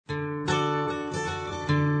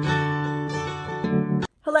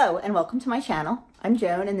Hello and welcome to my channel. I'm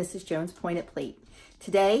Joan and this is Joan's Pointed Plate.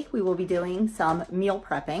 Today we will be doing some meal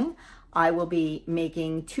prepping. I will be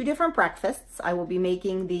making two different breakfasts. I will be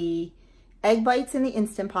making the egg bites in the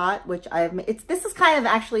Instant Pot, which this is kind of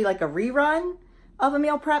actually like a rerun of a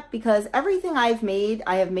meal prep because everything I have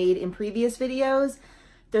made in previous videos.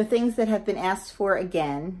 They're things that have been asked for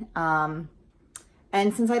again. And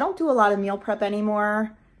since I don't do a lot of meal prep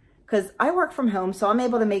anymore, because I work from home, so I'm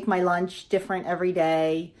able to make my lunch different every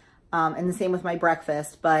day, and the same with my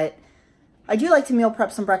breakfast. But I do like to meal prep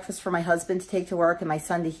some breakfast for my husband to take to work and my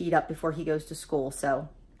son to heat up before he goes to school. So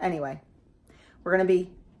anyway, we're going to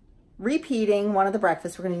be repeating one of the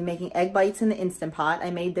breakfasts. We're going to be making egg bites in the Instant Pot. I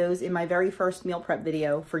made those in my very first meal prep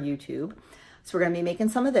video for YouTube. So we're going to be making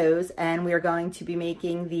some of those, and we are going to be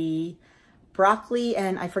making the broccoli,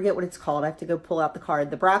 and I forget what it's called. I have to go pull out the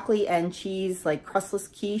card. The broccoli and cheese, like crustless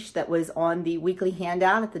quiche that was on the weekly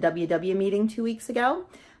handout at the WW meeting 2 weeks ago.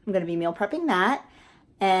 I'm going to be meal prepping that.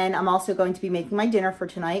 And I'm also going to be making my dinner for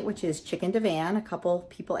tonight, which is chicken Divan. A couple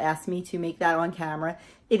people asked me to make that on camera.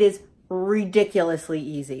 It is ridiculously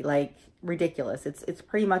easy, like ridiculous. It's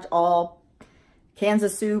pretty much all cans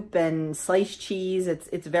of soup and sliced cheese.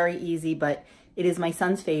 It's very easy, but it is my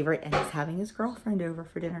son's favorite, and he's having his girlfriend over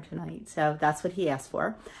for dinner tonight. So that's what he asked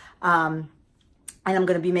for. And I'm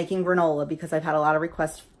going to be making granola because I've had a lot of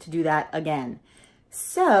requests to do that again.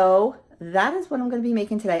 So that is what I'm going to be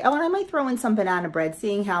making today. Oh, and I might throw in some banana bread,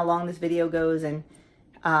 seeing how long this video goes and,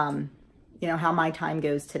 you know, how my time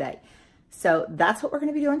goes today. So that's what we're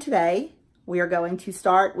going to be doing today. We are going to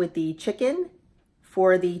start with the chicken.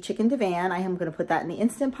 For the chicken Divan, I am going to put that in the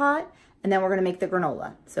Instant Pot, and then we're going to make the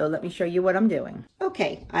granola. So let me show you what I'm doing.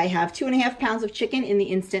 Okay, I have 2.5 pounds of chicken in the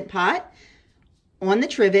Instant Pot on the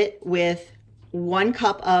trivet with 1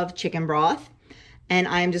 cup of chicken broth. And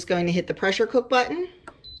I'm just going to hit the pressure cook button,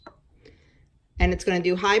 and it's going to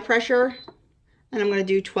do high pressure, and I'm going to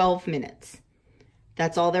do 12 minutes.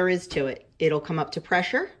 That's all there is to it. It'll come up to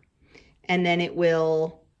pressure, and then it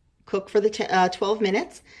will cook for the 12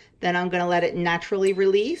 minutes. Then I'm going to let it naturally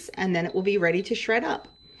release, and then it will be ready to shred up.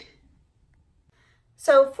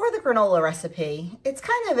 So for the granola recipe, it's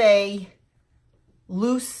kind of a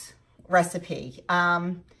loose recipe.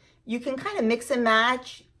 You can kind of mix and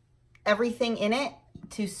match everything in it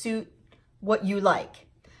to suit what you like.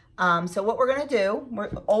 So what we're going to do,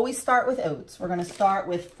 we'll always start with oats. We're going to start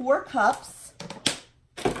with 4 cups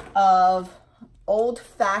of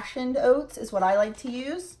old-fashioned oats is what I like to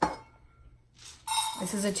use.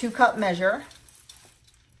 This is a 2-cup measure.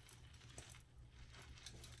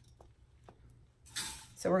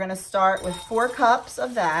 So we're going to start with 4 cups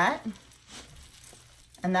of that,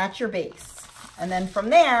 and that's your base. And then from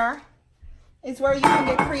there is where you can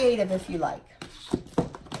get creative if you like.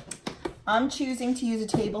 I'm choosing to use a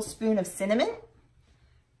tablespoon of cinnamon.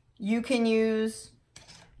 You can use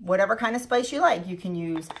whatever kind of spice you like. You can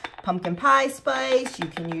use pumpkin pie spice, you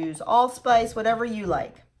can use allspice, whatever you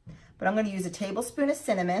like. But I'm going to use a tablespoon of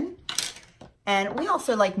cinnamon, and we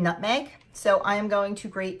also like nutmeg. So I am going to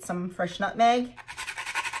grate some fresh nutmeg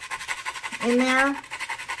in there,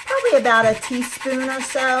 probably about a teaspoon or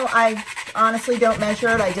so. I honestly don't measure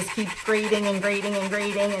it. I just keep grating and grating and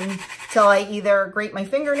grating until I either grate my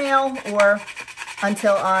fingernail or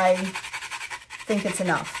until I think it's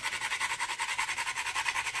enough.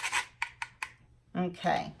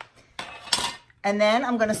 Okay. And then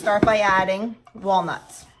I'm going to start by adding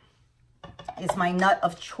walnuts. Is my nut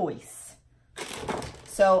of choice.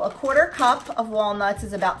 So a 1/4 cup of walnuts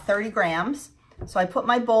is about 30 grams. So I put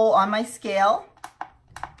my bowl on my scale,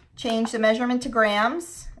 changed the measurement to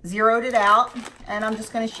grams, zeroed it out, and I'm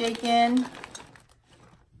just going to shake in.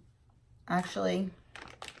 Actually,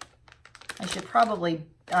 I should probably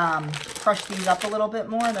crush these up a little bit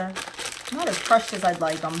more. They're not as crushed as I'd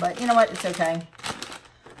like them, but you know what? It's okay.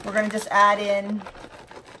 We're going to just add in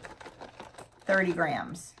 30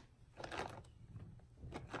 grams.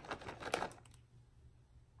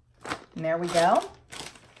 And there we go.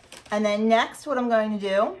 And then next, what I'm going to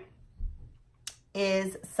do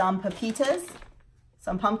is some pepitas,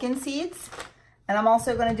 some pumpkin seeds. And I'm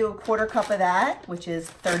also going to do a 1/4 cup of that, which is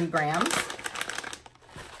 30 grams.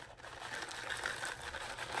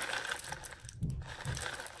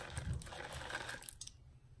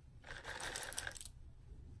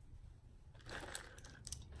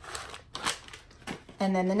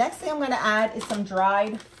 And then the next thing I'm going to add is some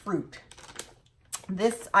dried fruit.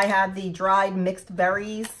 This, I have the dried mixed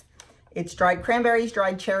berries. It's dried cranberries,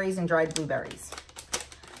 dried cherries, and dried blueberries.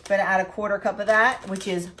 I'm going to add a 1/4 cup of that, which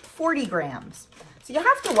is 40 grams. So you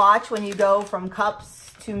have to watch when you go from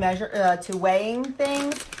cups to weighing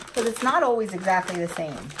things, because it's not always exactly the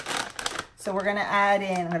same. So we're gonna add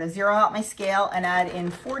in, I'm gonna zero out my scale and add in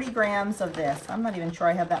 40 grams of this. I'm not even sure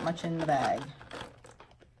I have that much in the bag.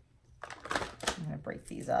 I'm gonna break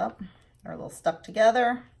these up. They're a little stuck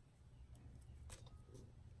together.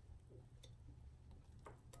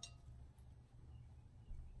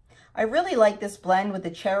 I really like this blend with the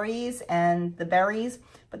cherries and the berries,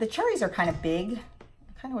 but the cherries are kind of big.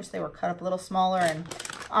 I kind of wish they were cut up a little smaller, and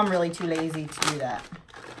I'm really too lazy to do that.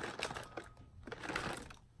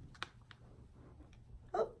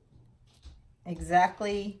 Oh,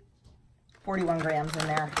 exactly 41 grams in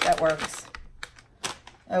there. That works.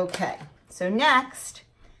 Okay, so next,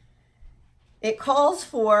 it calls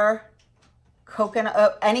for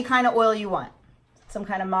coconut, any kind of oil you want. Some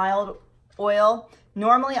kind of mild oil.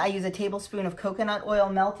 Normally, I use a tablespoon of coconut oil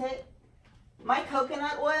melted. My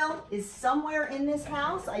coconut oil is somewhere in this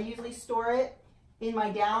house. I usually store it in my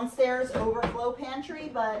downstairs overflow pantry,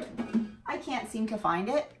 but I can't seem to find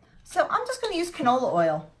it. So I'm just going to use canola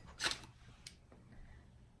oil.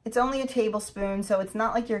 It's only a tablespoon, so it's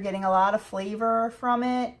not like you're getting a lot of flavor from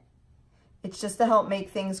it. It's just to help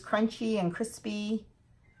make things crunchy and crispy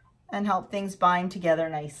and help things bind together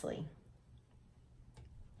nicely.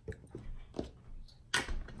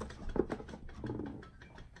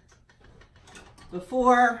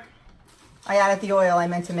 Before I added the oil, I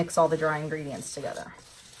meant to mix all the dry ingredients together.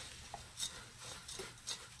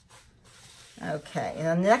 Okay,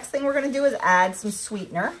 and the next thing we're going to do is add some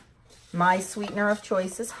sweetener. My sweetener of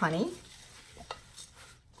choice is honey.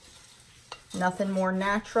 Nothing more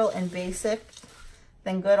natural and basic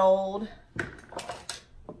than good old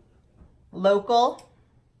local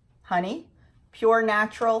honey. Pure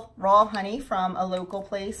natural raw honey from a local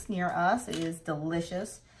place near us. It is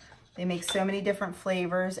delicious. They make so many different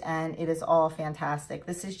flavors, and it is all fantastic.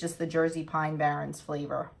 This is just the Jersey Pine Barrens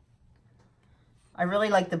flavor. I really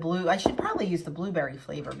like the blue. I should probably use the blueberry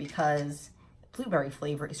flavor because the blueberry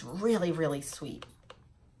flavor is really, really sweet.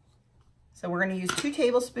 So we're going to use 2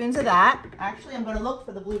 tablespoons of that. Actually, I'm going to look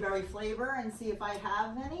for the blueberry flavor and see if I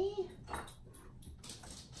have any.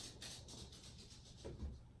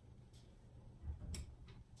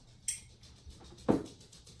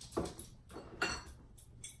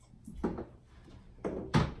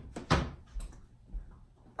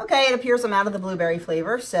 Okay, it appears I'm out of the blueberry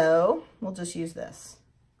flavor, so we'll just use this.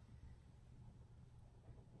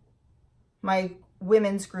 My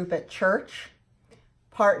women's group at church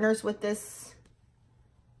partners with this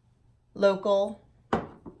local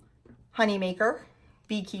honey maker,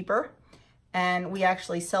 beekeeper, and we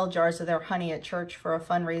actually sell jars of their honey at church for a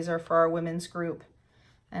fundraiser for our women's group.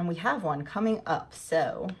 And we have one coming up,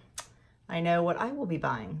 so I know what I will be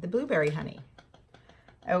buying, the blueberry honey.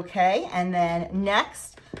 Okay, and then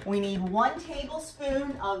next, we need 1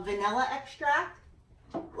 tablespoon of vanilla extract.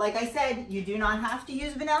 Like I said, you do not have to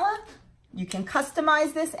use vanilla. You can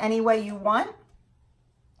customize this any way you want.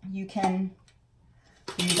 You can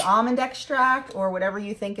use almond extract or whatever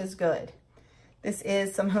you think is good. This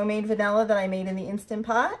is some homemade vanilla that I made in the Instant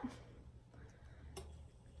Pot.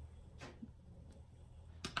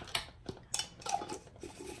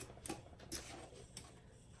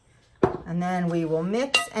 And then we will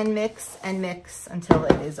mix and mix and mix until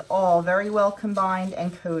it is all very well combined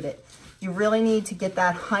and coated. You really need to get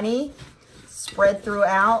that honey spread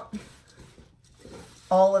throughout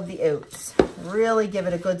all of the oats. Really give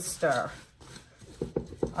it a good stir.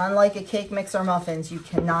 Unlike a cake mix or muffins, you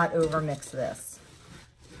cannot overmix this.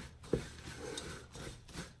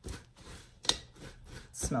 It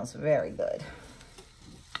smells very good.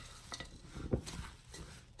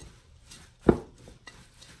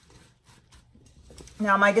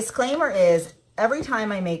 Now, my disclaimer is every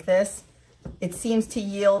time I make this, it seems to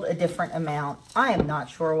yield a different amount. I am not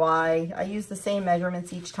sure why. I use the same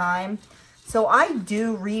measurements each time. So I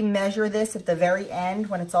do remeasure this at the very end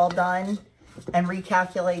when it's all done and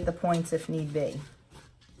recalculate the points if need be.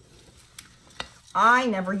 I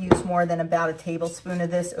never use more than about a tablespoon of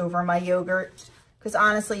this over my yogurt because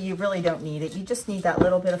honestly, you really don't need it. You just need that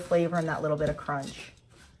little bit of flavor and that little bit of crunch.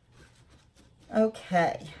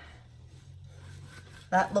 Okay.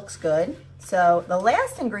 That looks good. So the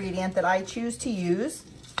last ingredient that I choose to use,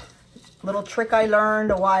 little trick I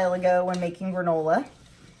learned a while ago when making granola,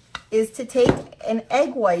 is to take an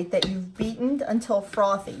egg white that you've beaten until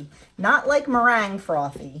frothy. Not like meringue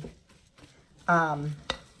frothy,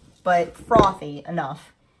 but frothy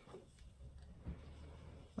enough.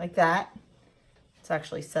 Like that. It's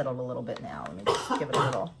actually settled a little bit now. Let me just give it a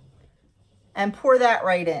little. And pour that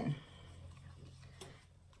right in.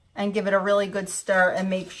 And give it a really good stir and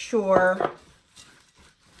make sure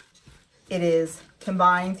it is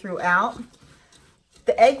combined throughout.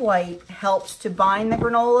 The egg white helps to bind the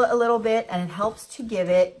granola a little bit, and it helps to give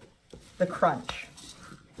it the crunch.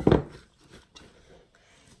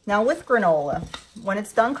 Now with granola, when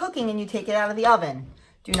it's done cooking and you take it out of the oven,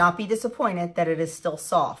 do not be disappointed that it is still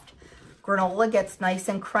soft. Granola gets nice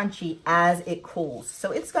and crunchy as it cools.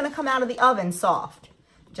 So it's going to come out of the oven soft.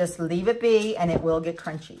 Just leave it be and it will get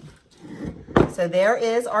crunchy. So there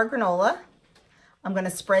is our granola. I'm going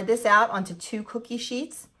to spread this out onto 2 cookie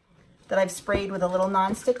sheets that I've sprayed with a little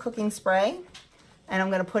nonstick cooking spray. And I'm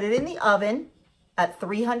going to put it in the oven at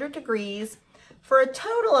 300 degrees for a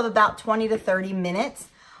total of about 20 to 30 minutes.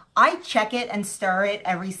 I check it and stir it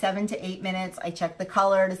every 7 to 8 minutes. I check the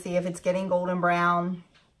color to see if it's getting golden brown.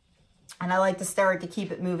 And I like to stir it to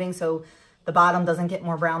keep it moving so the bottom doesn't get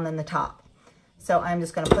more brown than the top. So I'm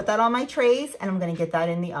just going to put that on my trays and I'm going to get that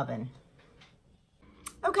in the oven.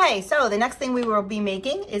 Okay, so the next thing we will be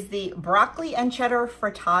making is the broccoli and cheddar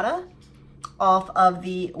frittata off of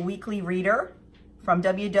the Weekly Reader from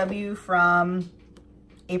WW from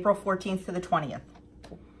April 14th to the 20th.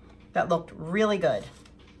 That looked really good.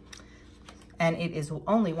 And it is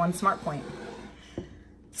only 1 smart point.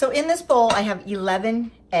 So in this bowl, I have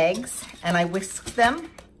 11 eggs and I whisked them,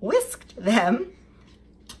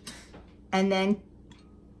 and then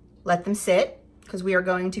let them sit because we are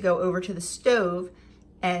going to go over to the stove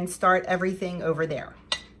and start everything over there.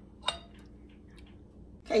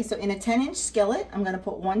 Okay, so in a 10-inch skillet, I'm going to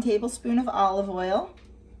put 1 tablespoon of olive oil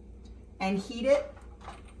and heat it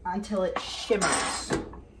until it shimmers.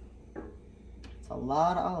 It's a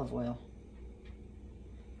lot of olive oil.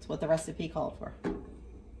 It's what the recipe called for.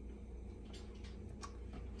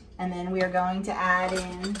 And then we are going to add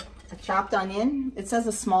in a chopped onion. It says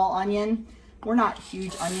a small onion. We're not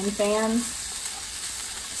huge onion fans,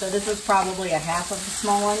 so this is probably a half of the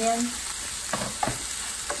small onion.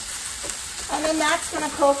 And then that's going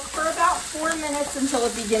to cook for about 4 minutes until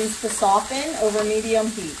it begins to soften over medium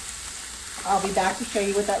heat. I'll be back to show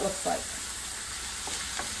you what that looks like.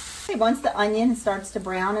 Okay, once the onion starts to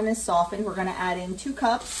brown and is softened, we're going to add in 2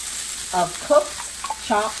 cups of cooked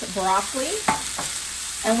chopped broccoli.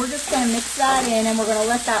 And we're just going to mix that in and we're going to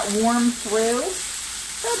let that warm through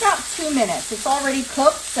for about 2 minutes. It's already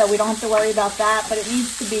cooked, so we don't have to worry about that, but it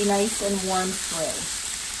needs to be nice and warm through.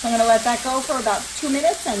 So I'm going to let that go for about 2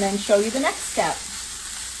 minutes and then show you the next step.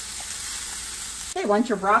 Okay, once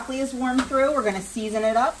your broccoli is warmed through, we're going to season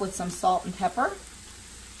it up with some salt and pepper.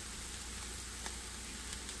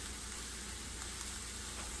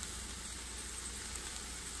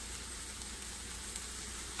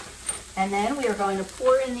 And then we are going to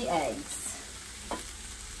pour in the eggs.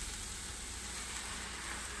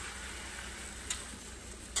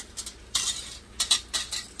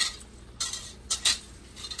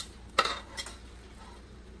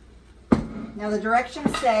 Now the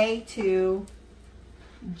directions say to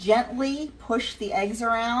gently push the eggs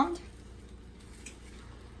around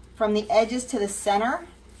from the edges to the center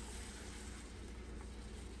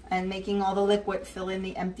and making all the liquid fill in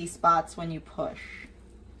the empty spots when you push.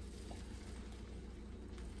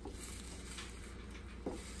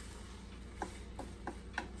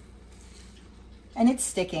 And it's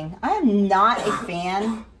sticking. I am not a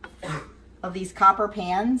fan of these copper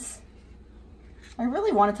pans. I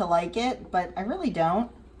really wanted to like it, but I really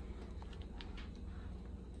don't.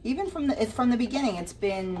 Even from the beginning, it's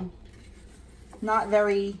been not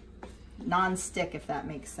very non-stick, if that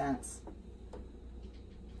makes sense.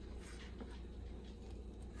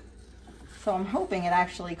 So I'm hoping it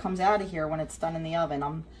actually comes out of here when it's done in the oven.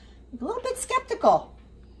 I'm a little bit skeptical.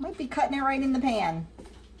 Might be cutting it right in the pan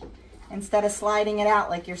instead of sliding it out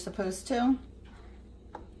like you're supposed to.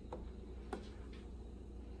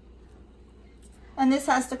 And this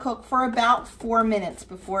has to cook for about 4 minutes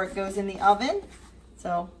before it goes in the oven.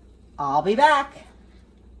 So I'll be back.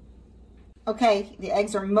 Okay, the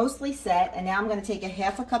eggs are mostly set, and now I'm going to take a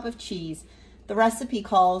 ½ cup of cheese. The recipe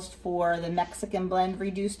calls for the Mexican blend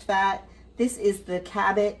reduced fat. This is the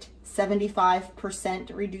Cabot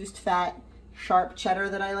 75% reduced fat sharp cheddar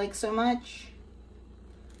that I like so much.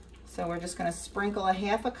 So we're just going to sprinkle a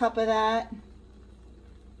 ½ cup of that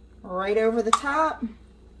right over the top.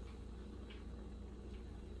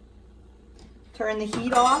 Turn the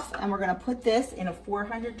heat off, and we're going to put this in a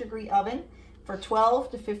 400-degree oven for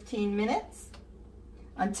 12 to 15 minutes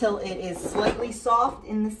until it is slightly soft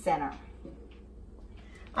in the center.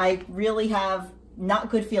 I really have not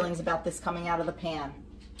good feelings about this coming out of the pan.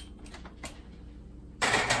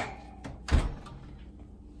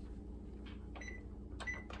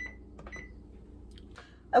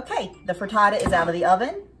 Okay, the frittata is out of the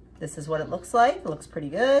oven. This is what it looks like. It looks pretty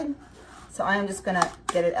good. So I'm just going to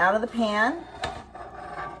get it out of the pan,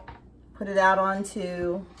 put it out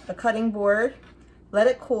onto a cutting board, let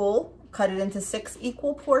it cool, cut it into 6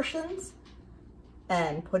 equal portions,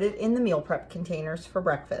 and put it in the meal prep containers for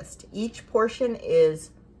breakfast. Each portion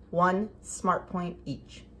is 1 Smart Point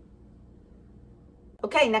each.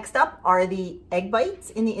 Okay, next up are the egg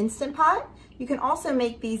bites in the Instant Pot. You can also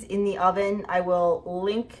make these in the oven. I will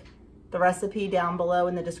link the recipe down below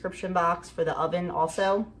in the description box for the oven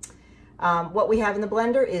also. What we have in the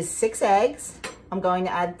blender is 6 eggs. I'm going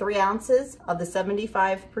to add 3 ounces of the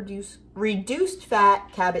 75 reduced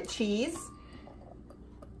fat Cabot cheese.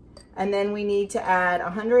 And then we need to add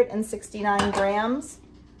 169 grams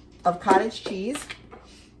of cottage cheese.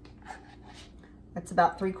 That's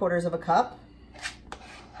about 3/4 of a cup.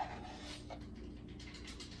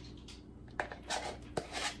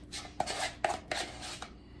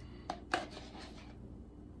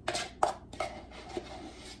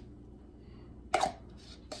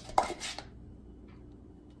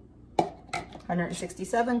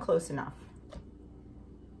 $167, close enough.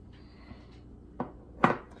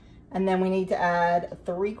 And then we need to add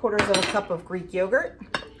 3/4 of a cup of Greek yogurt,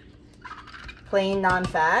 plain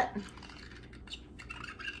non-fat.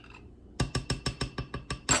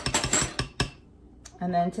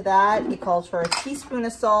 And then to that, it calls for a teaspoon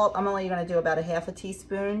of salt. I'm only gonna do about a 1/2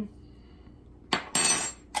 teaspoon.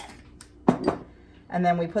 And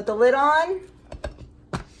then we put the lid on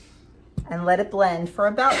and let it blend for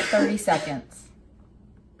about 30 seconds.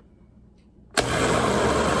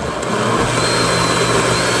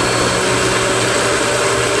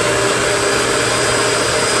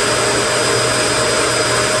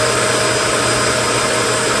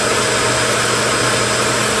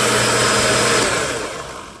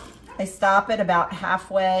 I stop it about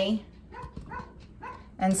halfway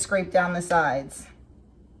and scrape down the sides.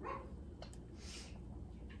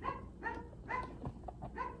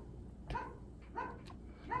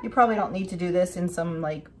 You probably don't need to do this in some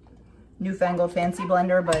like newfangled fancy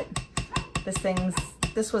blender, but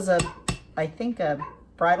this was I think a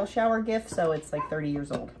bridal shower gift, so it's like 30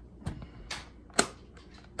 years old.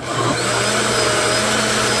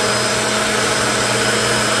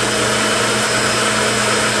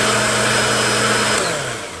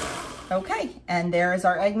 Okay, and there is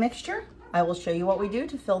our egg mixture. I will show you what we do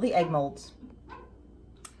to fill the egg molds.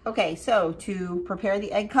 Okay, so to prepare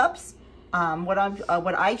the egg cups, what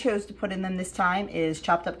I chose to put in them this time is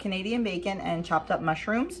chopped up Canadian bacon and chopped up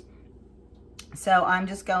mushrooms. So I'm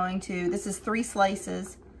just going to, this is 3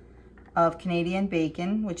 slices of Canadian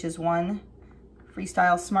bacon, which is 1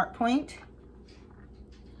 Freestyle Smart Point.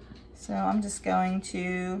 So I'm just going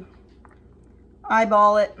to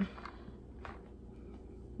eyeball it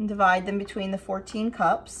and divide them between the 14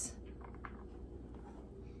 cups.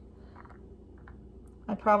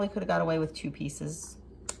 I probably could have got away with 2 pieces,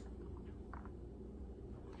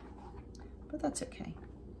 but that's okay.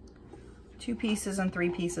 2 pieces and 3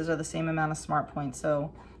 pieces are the same amount of Smart Points,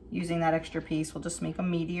 so using that extra piece will just make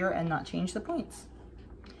them meatier and not change the points.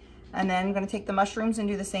 And then I'm going to take the mushrooms and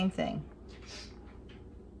do the same thing.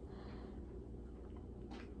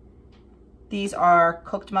 These are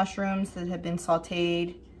cooked mushrooms that have been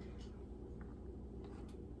sauteed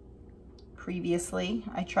previously.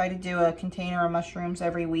 I try to do a container of mushrooms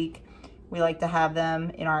every week. We like to have them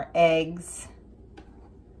in our eggs,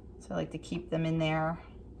 so I like to keep them in there.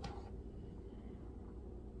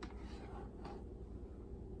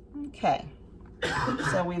 Okay,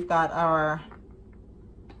 so we've got our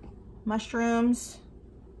mushrooms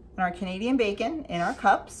and our Canadian bacon in our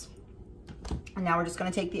cups. And now we're just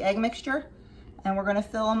going to take the egg mixture and we're going to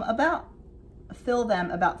fill them about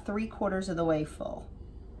 3/4 of the way full.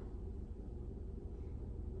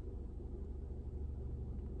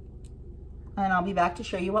 And I'll be back to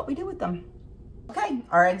show you what we do with them. Okay,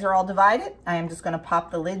 our eggs are all divided. I am just going to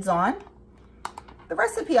pop the lids on. The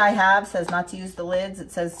recipe I have says not to use the lids.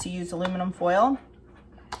 It says to use aluminum foil.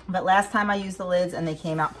 But last time I used the lids and they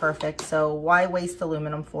came out perfect. So why waste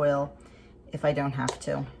aluminum foil if I don't have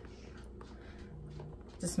to?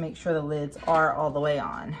 Just make sure the lids are all the way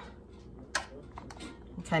on.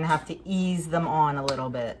 You kind of have to ease them on a little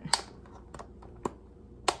bit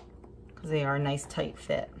because they are a nice tight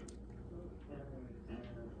fit.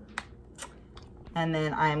 And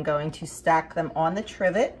then I am going to stack them on the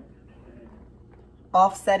trivet,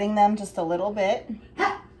 offsetting them just a little bit.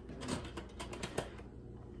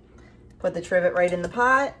 Put the trivet right in the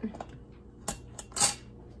pot.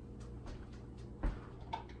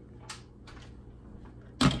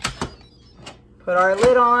 Put our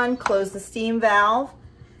lid on, close the steam valve,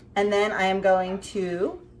 and then I am going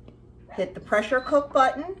to hit the pressure cook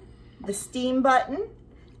button, the steam button,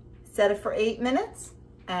 set it for 8 minutes,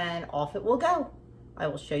 and off it will go. I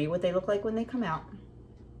will show you what they look like when they come out.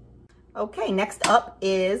 Okay, next up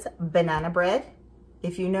is banana bread.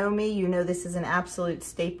 If you know me, you know this is an absolute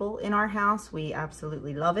staple in our house. We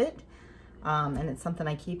absolutely love it. And it's something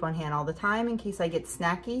I keep on hand all the time in case I get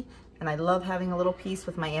snacky. And I love having a little piece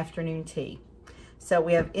with my afternoon tea. So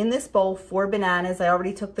we have in this bowl 4 bananas. I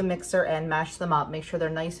already took the mixer and mashed them up. Make sure they're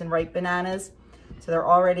nice and ripe bananas. So they're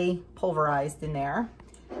already pulverized in there.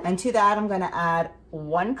 And to that, I'm gonna add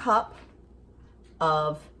 1 cup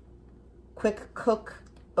of quick cook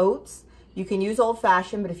oats. You can use old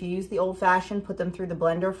fashioned, but if you use the old fashioned, put them through the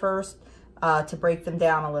blender first to break them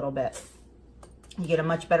down a little bit. You get a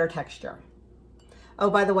much better texture. Oh,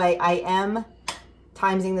 by the way, I am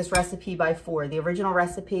timesing this recipe by 4. The original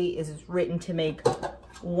recipe is written to make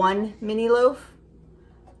 1 mini loaf.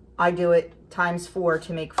 I do it times 4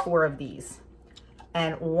 to make 4 of these.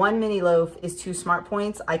 And 1 mini loaf is 2 Smart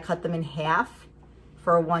Points. I cut them in half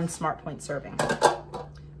for a 1 Smart Point serving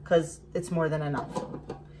because it's more than enough.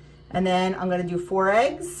 And then I'm going to do 4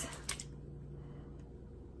 eggs.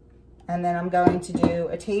 And then I'm going to do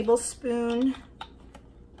a tablespoon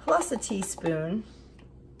plus a teaspoon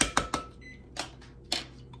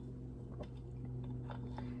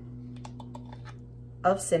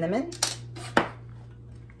of cinnamon,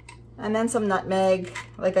 and then some nutmeg.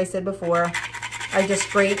 Like I said before, I just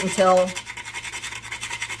grate until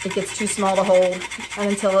it gets too small to hold and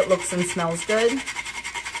until it looks and smells good.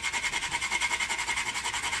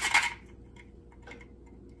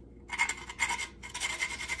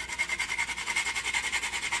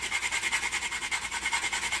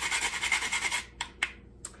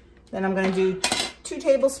 Then I'm going to do 2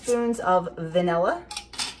 tablespoons of vanilla.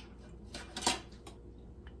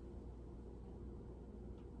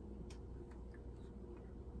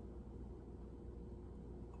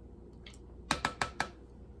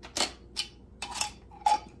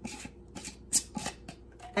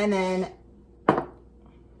 And then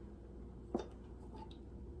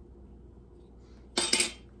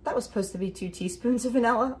that was supposed to be 2 teaspoons of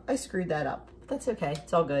vanilla. I screwed that up. That's okay.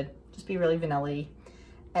 It's all good. Just be really vanilla-y.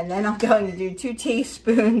 And then I'm going to do 2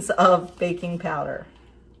 teaspoons of baking powder.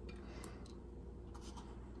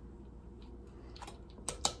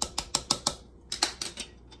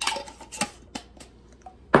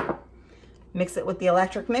 Mix it with the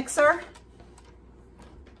electric mixer.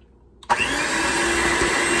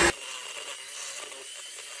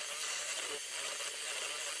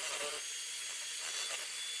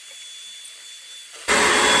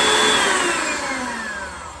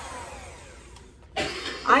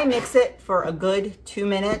 I mix it for a good 2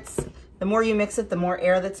 minutes. The more you mix it, the more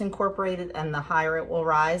air that's incorporated and the higher it will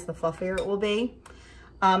rise, the fluffier it will be.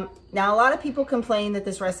 Now, a lot of people complain that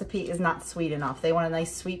this recipe is not sweet enough. They want a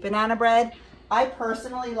nice sweet banana bread. I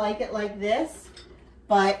personally like it like this,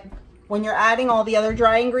 but when you're adding all the other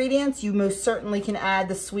dry ingredients, you most certainly can add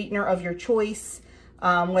the sweetener of your choice,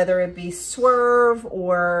 whether it be Swerve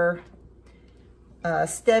or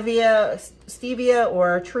stevia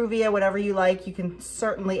or Truvia, whatever you like. You can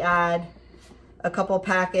certainly add a couple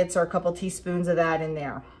packets or a couple teaspoons of that in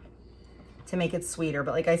there to make it sweeter.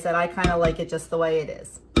 But like I said, I kind of like it just the way it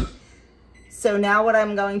is. So now what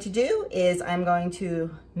I'm going to do is I'm going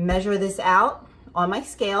to measure this out on my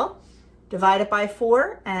scale, divide it by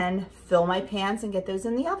 4, and fill my pans and get those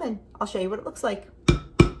in the oven. I'll show you what it looks like.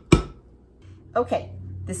 Okay.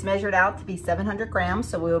 This measured out to be 700 grams,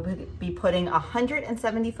 so we'll be putting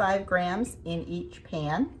 175 grams in each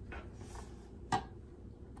pan.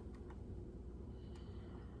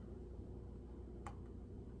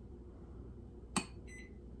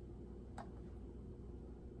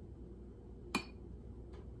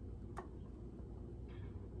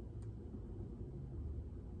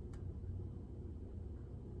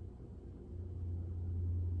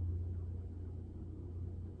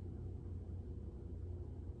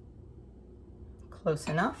 Close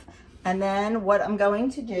enough. And then what I'm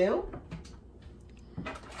going to do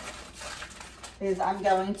is I'm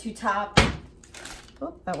going to top,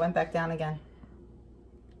 oh, that went back down again.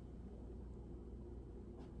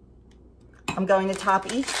 I'm going to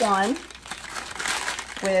top each one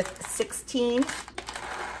with 16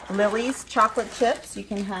 Lily's chocolate chips. You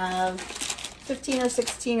can have 15 or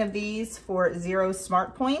 16 of these for 0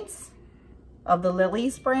 Smart Points of the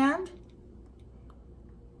Lily's brand.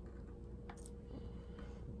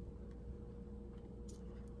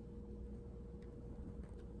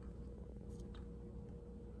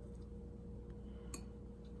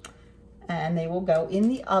 And they will go in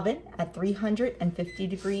the oven at 350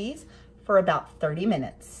 degrees for about 30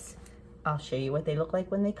 minutes. I'll show you what they look like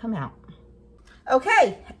when they come out.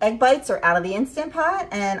 Okay, egg bites are out of the Instant Pot,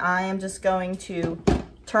 and I am just going to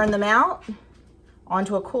turn them out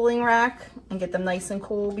onto a cooling rack and get them nice and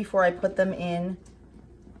cool before I put them in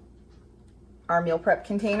our meal prep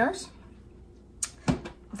containers.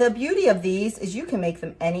 The beauty of these is you can make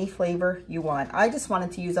them any flavor you want. I just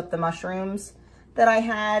wanted to use up the mushrooms that I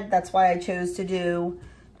had. That's why I chose to do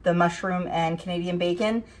the mushroom and Canadian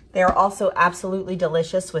bacon. They're also absolutely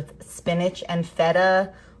delicious with spinach and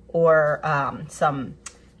feta, or some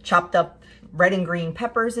chopped up red and green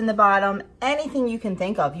peppers in the bottom. Anything you can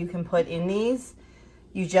think of, you can put in these.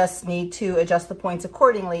 You just need to adjust the points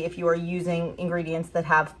accordingly if you are using ingredients that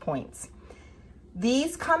have points.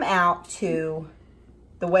 These come out to,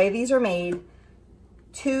 the way these are made,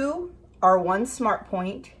 2 are 1 smart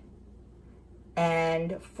point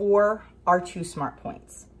and 4 are 2 smart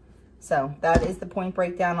points. So that is the point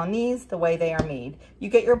breakdown on these, the way they are made. You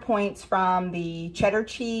get your points from the cheddar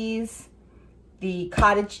cheese, the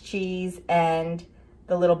cottage cheese, and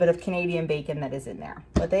the little bit of Canadian bacon that is in there.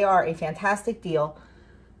 But they are a fantastic deal.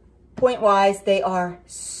 Point-wise, they are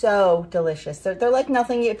so delicious. They're like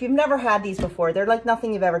nothing, if you've never had these before, they're like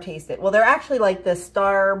nothing you've ever tasted. Well, they're actually like the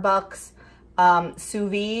Starbucks sous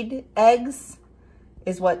vide eggs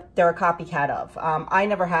is what they're a copycat of. I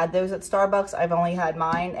never had those at Starbucks. I've only had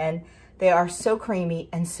mine, and they are so creamy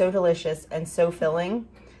and so delicious and so filling.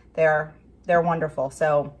 They're wonderful.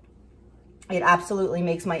 So it absolutely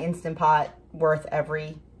makes my Instant Pot worth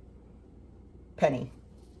every penny.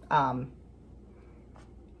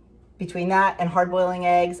 Between that and hard boiling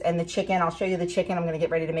eggs and the chicken, I'll show you the chicken. I'm gonna get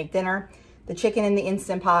ready to make dinner. The chicken in the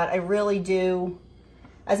Instant Pot, I really do,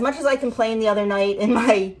 as much as I complained the other night in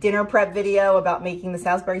my dinner prep video about making the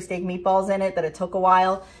Salisbury steak meatballs in it, that it took a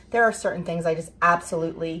while, there are certain things I just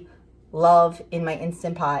absolutely love in my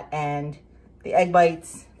Instant Pot, and the egg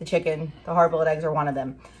bites, the chicken, the hard-boiled eggs are one of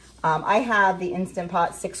them. I have the Instant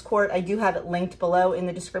Pot 6-quart. I do have it linked below in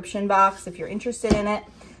the description box if you're interested in it.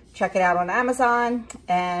 Check it out on Amazon,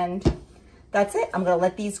 and that's it. I'm gonna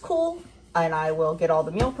let these cool, and I will get all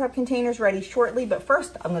the meal prep containers ready shortly, but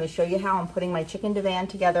first I'm gonna show you how I'm putting my chicken divan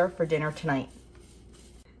together for dinner tonight.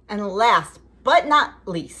 And last but not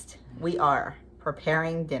least, we are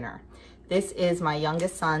preparing dinner. This is my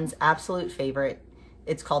youngest son's absolute favorite.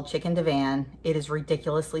 It's called chicken divan. It is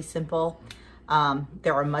ridiculously simple.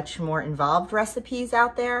 There are much more involved recipes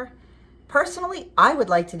out there. Personally, I would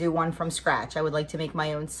like to do one from scratch. I would like to make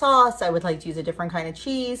my own sauce. I would like to use a different kind of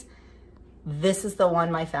cheese. This is the one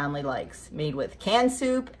my family likes, made with canned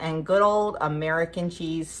soup and good old American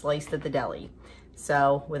cheese sliced at the deli.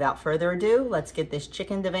 So without further ado, let's get this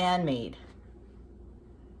chicken divan made.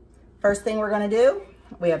 First thing we're gonna do,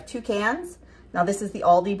 we have 2 cans. Now this is the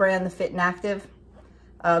Aldi brand, the Fit and Active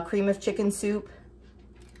cream of chicken soup.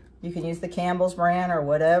 You can use the Campbell's brand or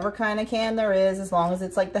whatever kind of can there is, as long as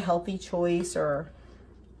it's like the healthy choice, or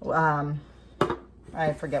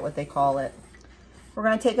I forget what they call it. We're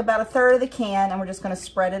going to take about 1/3 of the can and we're just going to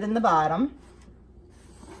spread it in the bottom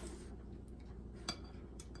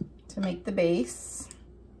to make the base.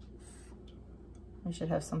 We should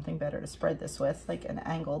have something better to spread this with, like an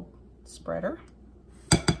angled spreader.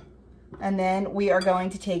 And then we are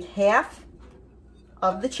going to take half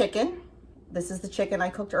of the chicken. This is the chicken I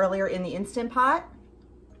cooked earlier in the Instant Pot.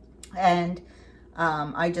 And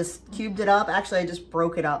I just cubed it up. Actually, I just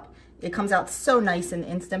broke it up. It comes out so nice in the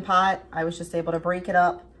Instant Pot. I was just able to break it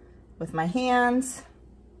up with my hands.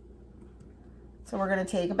 So we're gonna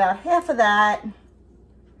take about half of that,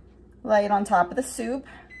 lay it on top of the soup.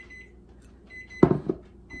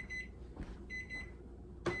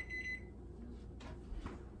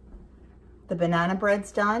 The banana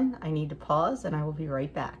bread's done. I need to pause and I will be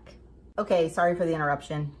right back. Okay, sorry for the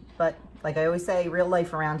interruption, but like I always say, real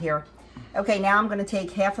life around here. Okay, now I'm gonna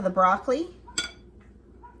take half of the broccoli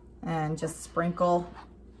and just sprinkle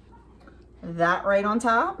that right on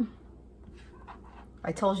top.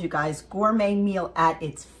 I told you guys, gourmet meal at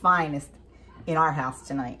its finest in our house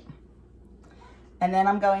tonight. And then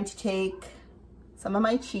I'm going to take some of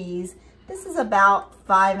my cheese. This is about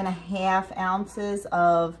 5.5 ounces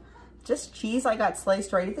of just cheese I got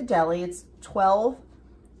sliced right at the deli. It's 12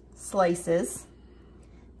 slices.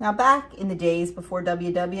 Now back in the days before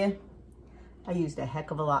WW, I used a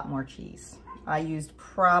heck of a lot more cheese. I used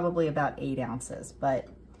probably about 8 ounces, but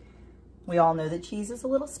we all know that cheese is a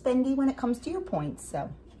little spendy when it comes to your points,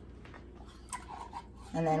 so.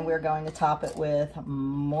 And then we're going to top it with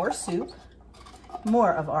more soup,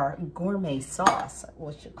 more of our gourmet sauce,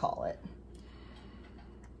 we should call it.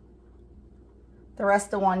 The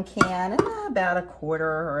rest of 1 can, and about 1/4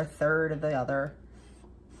 or 1/3 of the other.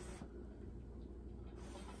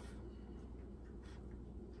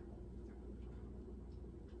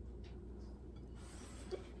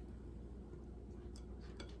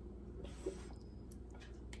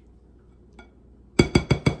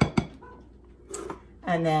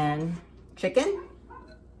 and then chicken.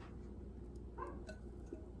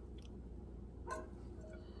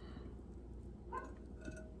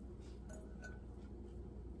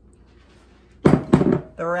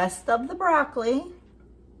 The rest of the broccoli.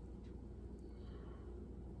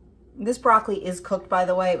 This broccoli is cooked, by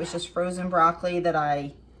the way. It was just frozen broccoli that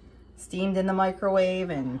I steamed in the microwave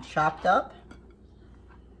and chopped up.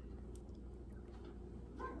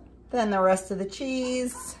 Then the rest of the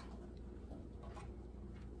cheese.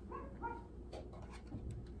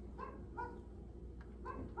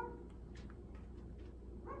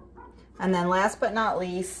 And then last but not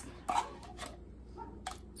least,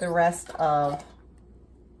 the rest of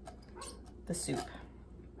the soup.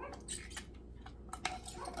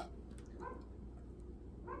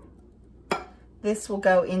 This will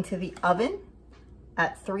go into the oven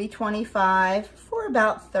at 325 for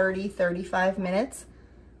about 30-35 minutes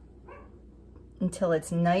until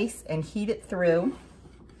it's nice and heated through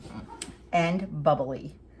and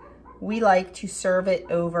bubbly. We like to serve it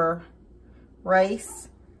over rice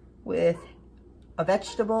with a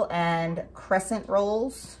vegetable and crescent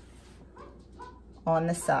rolls on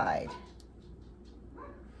the side.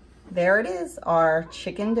 There it is, our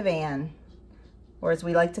chicken divan, or as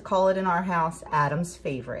we like to call it in our house, Adam's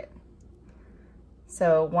favorite.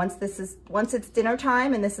 So once it's dinner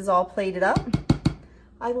time and this is all plated up,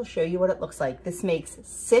 I will show you what it looks like. This makes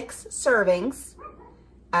 6 servings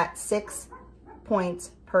at 6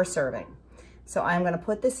 points per serving. So I'm gonna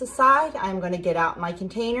put this aside. I'm gonna get out my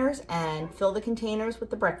containers and fill the containers with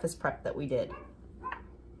the breakfast prep that we did.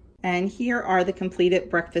 And here are the completed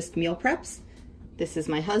breakfast meal preps. This is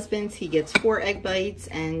my husband's. He gets 4 egg bites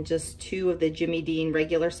and just 2 of the Jimmy Dean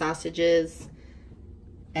regular sausages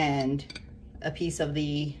and a piece of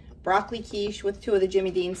the broccoli quiche with 2 of the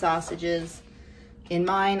Jimmy Dean sausages. In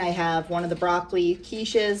mine, I have 1 of the broccoli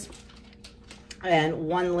quiches and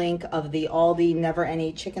 1 link of the Aldi Never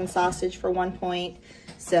Any chicken sausage for 1 point.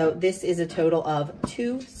 So this is a total of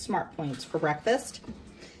 2 smart points for breakfast.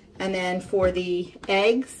 And then for the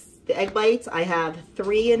eggs, the egg bites, I have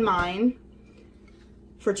 3 in mine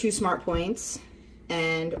for 2 smart points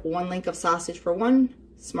and 1 link of sausage for 1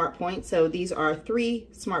 smart point. So these are 3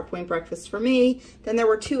 smart point breakfasts for me. Then there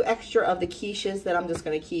were 2 extra of the quiches that I'm just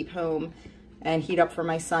gonna keep home and heat up for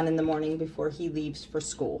my son in the morning before he leaves for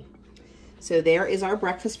school. So there is our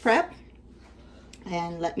breakfast prep.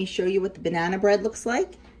 And let me show you what the banana bread looks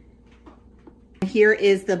like. Here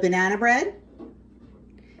is the banana bread.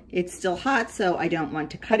 It's still hot, so I don't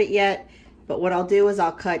want to cut it yet. But what I'll do is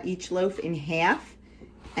I'll cut each loaf in half,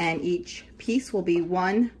 and each piece will be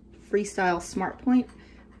 1 Freestyle Smart Point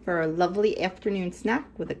for a lovely afternoon snack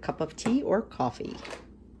with a cup of tea or coffee.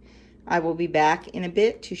 I will be back in a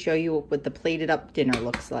bit to show you what the plated up dinner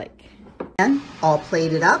looks like. And all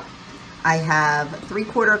plated up, I have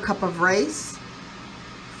 3/4 cup of rice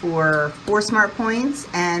for 4 smart points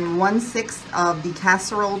and 1/6 of the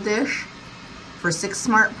casserole dish for 6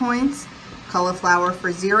 smart points, cauliflower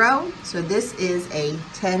for 0. So this is a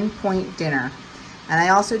 10-point dinner. And I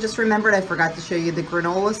also just remembered I forgot to show you the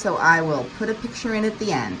granola, so I will put a picture in at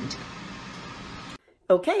the end.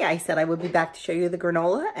 Okay, I said I would be back to show you the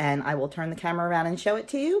granola, and I will turn the camera around and show it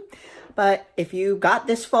to you. But if you got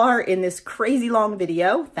this far in this crazy long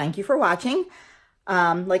video, thank you for watching.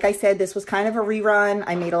 Like I said, this was kind of a rerun.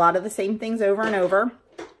 I made a lot of the same things over and over,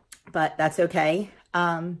 but that's okay.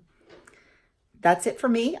 That's it for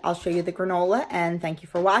me. I'll show you the granola, and thank you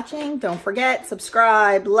for watching. Don't forget,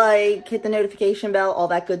 subscribe, like, hit the notification bell, all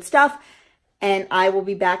that good stuff. And I will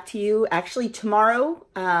be back to you actually tomorrow,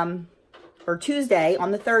 or Tuesday on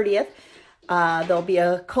the 30th. There'll be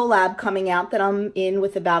a collab coming out that I'm in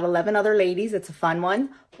with about 11 other ladies. It's a fun one.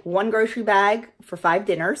 1 grocery bag for 5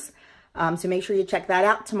 dinners. So make sure you check that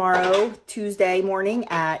out tomorrow, Tuesday morning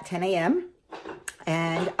at 10 a.m.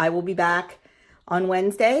 And I will be back on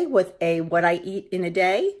Wednesday with a what I eat in a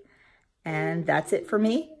day. And that's it for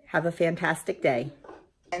me. Have a fantastic day.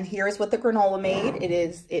 And here's what the granola made.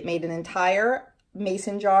 It made an entire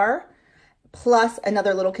mason jar plus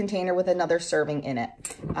another little container with another serving in it.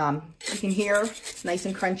 You can hear it's nice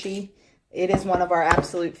and crunchy. It is one of our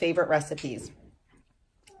absolute favorite recipes.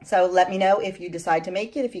 So let me know if you decide to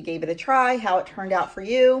make it, if you gave it a try, how it turned out for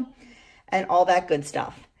you, and all that good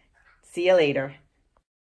stuff. See you later.